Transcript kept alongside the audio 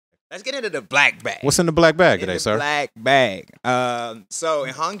Let's get into the black bag. What's in the black bag today, sir? Black bag. So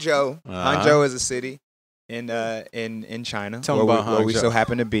in Hangzhou, Hangzhou is a city in China, Tell me about where we Hangzhou. so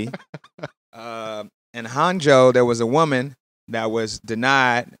happen to be. In Hangzhou, there was a woman that was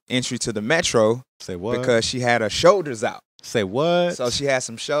denied entry to the metro. Say what? Because she had her shoulders out. Say what? So she had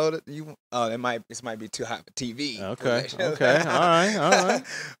some shoulder. This might be too hot for TV. Okay. Okay. All right.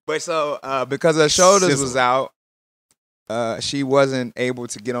 But so because her shoulders was out, she wasn't able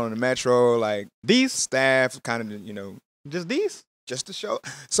to get on the metro. Like These? staff, kind of, Just these? just to show.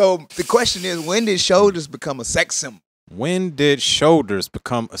 So the question is, when did shoulders become a sex symbol? When did shoulders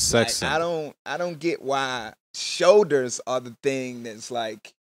become a sex Like, symbol? I don't get why shoulders are the thing that's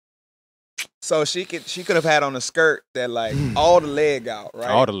like. So she could have had on a skirt that like all the leg out, right?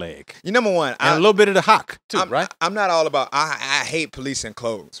 All the leg. You number one, And a little bit of the hock, too, I'm, right? I'm not all about. I hate policing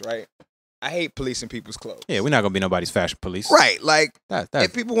clothes, right? I hate policing people's clothes. Yeah, we're not going to be nobody's fashion police. Right. Like,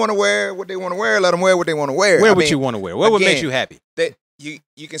 if people want to wear what they want to wear, let them wear what they want to wear. Wear what you want to wear. What makes you happy? That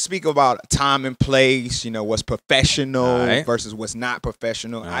you can speak about time and place, what's professional Right. versus what's not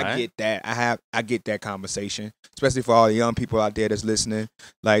professional. I Right. get that. I get that conversation, especially for all the young people out there that's listening.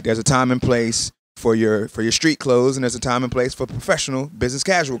 Like, there's a time and place for your street clothes, and there's a time and place for professional business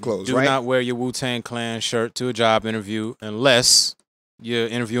casual clothes, Do right? not wear your Wu-Tang Clan shirt to a job interview unless you're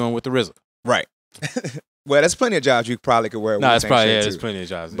interviewing with the RZA. Right. Well, there's plenty of jobs you probably could wear. No, Wu-Tang it's probably shirt there's too. plenty of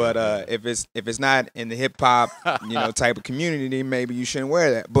jobs. But if it's not in the hip hop, type of community, then maybe you shouldn't wear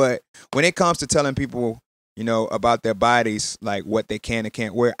that. But when it comes to telling people, about their bodies, like what they can and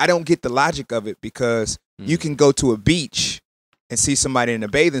can't wear, I don't get the logic of it because you can go to a beach and see somebody in a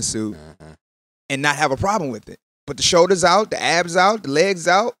bathing suit and not have a problem with it. But the shoulders out, the abs out, the legs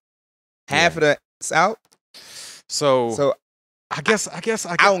out, half of that's out. So I guess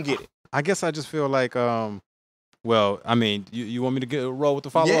I don't get it. I guess I just feel like well, I mean, you want me to roll with the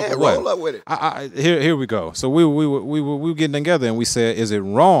follow up? Yeah, roll up with it. Here we go. So we were getting together and we said, is it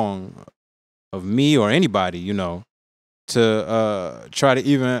wrong of me or anybody, to try to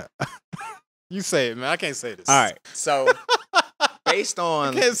even you say it, man. I can't say this. All right. So based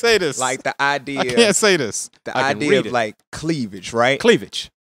on I can't say this. like the idea I can't say this. the I can idea read of it. like cleavage, right? Cleavage.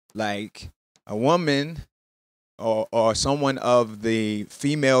 Like a woman or someone of the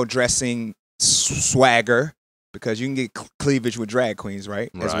female dressing swagger, because you can get cleavage with drag queens,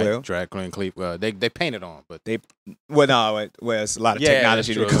 right? As Right. well. Drag queen cleave. They paint it on, but It's a lot of Yeah, technology that's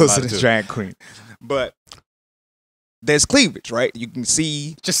that true. goes to There's a lot the to it. drag queen. But there's cleavage, right? You can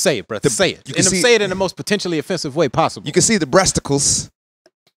see just say it, brother. Say it. you can see- say it in the most potentially offensive way possible. the breasticles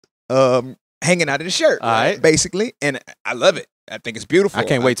hanging out of the shirt, All right. basically. And I love it. I think it's beautiful. I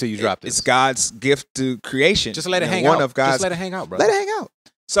can't wait till you drop this. It's God's gift to creation. Just let it hang one out. Of God's, Just let it hang out, bro. let it hang out.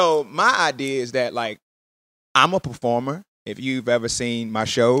 So my idea is that, like, I'm a performer. If you've ever seen my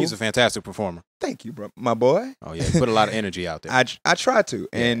show, He's a fantastic performer. thank you, bro, my boy. Oh yeah, put a lot of energy out there. I try to,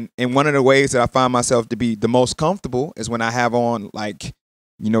 and one of the ways that I find myself to be the most comfortable is when I have on, like,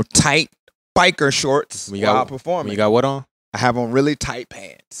 tight biker shorts while performing. You got what on? I have on really tight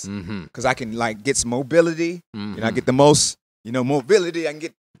pants Mm-hmm. because I can, like, get some mobility. Mm-hmm. I get the most mobility. I can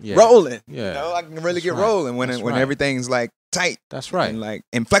get Yeah. rolling. Yeah. I can really That's get right. rolling when That's when right. everything's like tight That's right. and like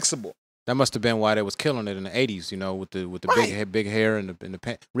inflexible. That must have been why they was killing it in the '80s. With the Right. big hair and the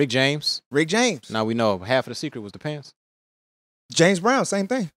pants. Rick James. Rick James, Now we know half of the secret was the pants. James Brown, same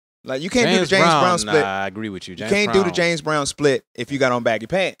thing. Like, you can't do the James Brown split. Nah, I agree with you. You James can't do the Brown, James Brown split if you got on baggy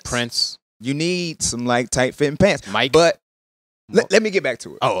pants. Prince, You need some, like, tight fitting pants. Mike. But let me get back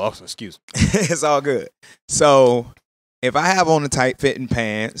to it. oh, excuse me. It's all good. So if I have on the tight fitting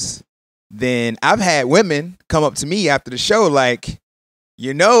pants, then I've had women come up to me after the show like,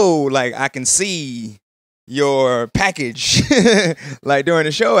 like, I can see your package like during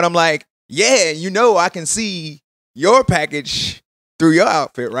the show. And I'm like, yeah, I can see your package through your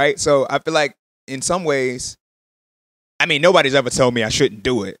outfit, right? So I feel like in some ways, I mean, nobody's ever told me I shouldn't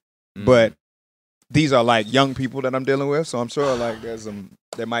do it, but these are like young people that I'm dealing with. So I'm sure like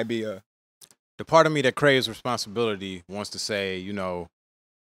there might be The part of me that craves responsibility wants to say,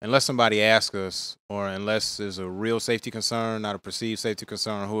 unless somebody asks us or unless there's a real safety concern, not a perceived safety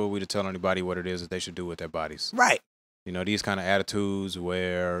concern, who are we to tell anybody what it is that they should do with their bodies? right. These kind of attitudes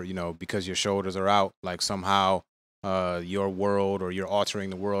where, because your shoulders are out, like somehow your world or you're altering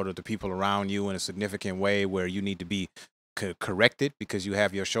the world of the people around you in a significant way where you need to be corrected because you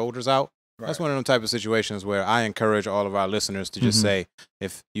have your shoulders out. Right. That's one of them type of situations where I encourage all of our listeners to just say,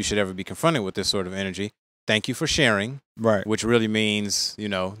 if you should ever be confronted with this sort of energy, thank you for sharing, Right. which really means, you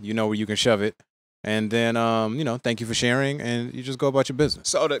know where you can shove it. And then, thank you for sharing, and you just go about your business.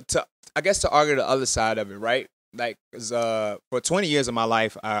 So I guess to argue the other side of it, right? like, 'cause, for 20 years of my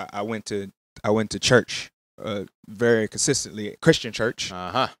life, I went to church, very consistently, Christian church.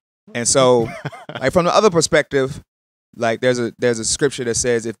 And so, like, from the other perspective, like, there's a scripture that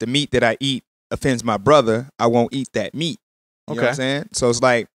says, if the meat that I eat offends my brother, I won't eat that meat. You know what I'm saying? So it's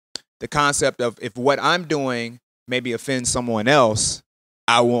like the concept of, if what I'm doing maybe offends someone else,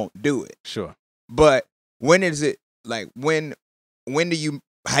 I won't do it. Sure. But when is it, like, when do you,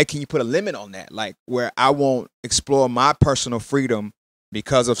 how can you put a limit on that? Like, where I won't explore my personal freedom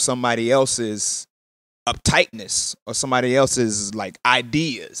because of somebody else's uptightness or somebody else's, like,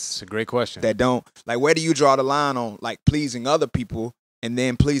 ideas. It's a great question. That don't, like, where do you draw the line on, like, pleasing other people and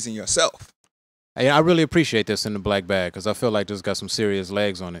then pleasing yourself? Hey, I really appreciate this in the black bag, because I feel like this got some serious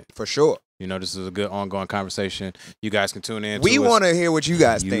legs on it. For sure. You know, this is a good ongoing conversation. You guys can tune in. We want to hear what you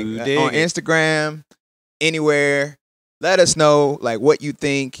guys think on Instagram, anywhere. Let us know, like, what you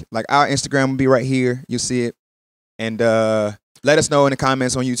think. Like, our Instagram will be right here. You'll see it. And let us know in the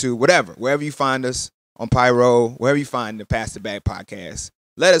comments on YouTube, wherever you find us, on Pyro, wherever you find the Pass the Bag podcast.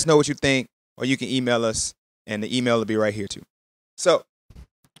 Let us know what you think, or you can email us, and the email will be right here too. So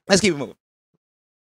let's keep it moving.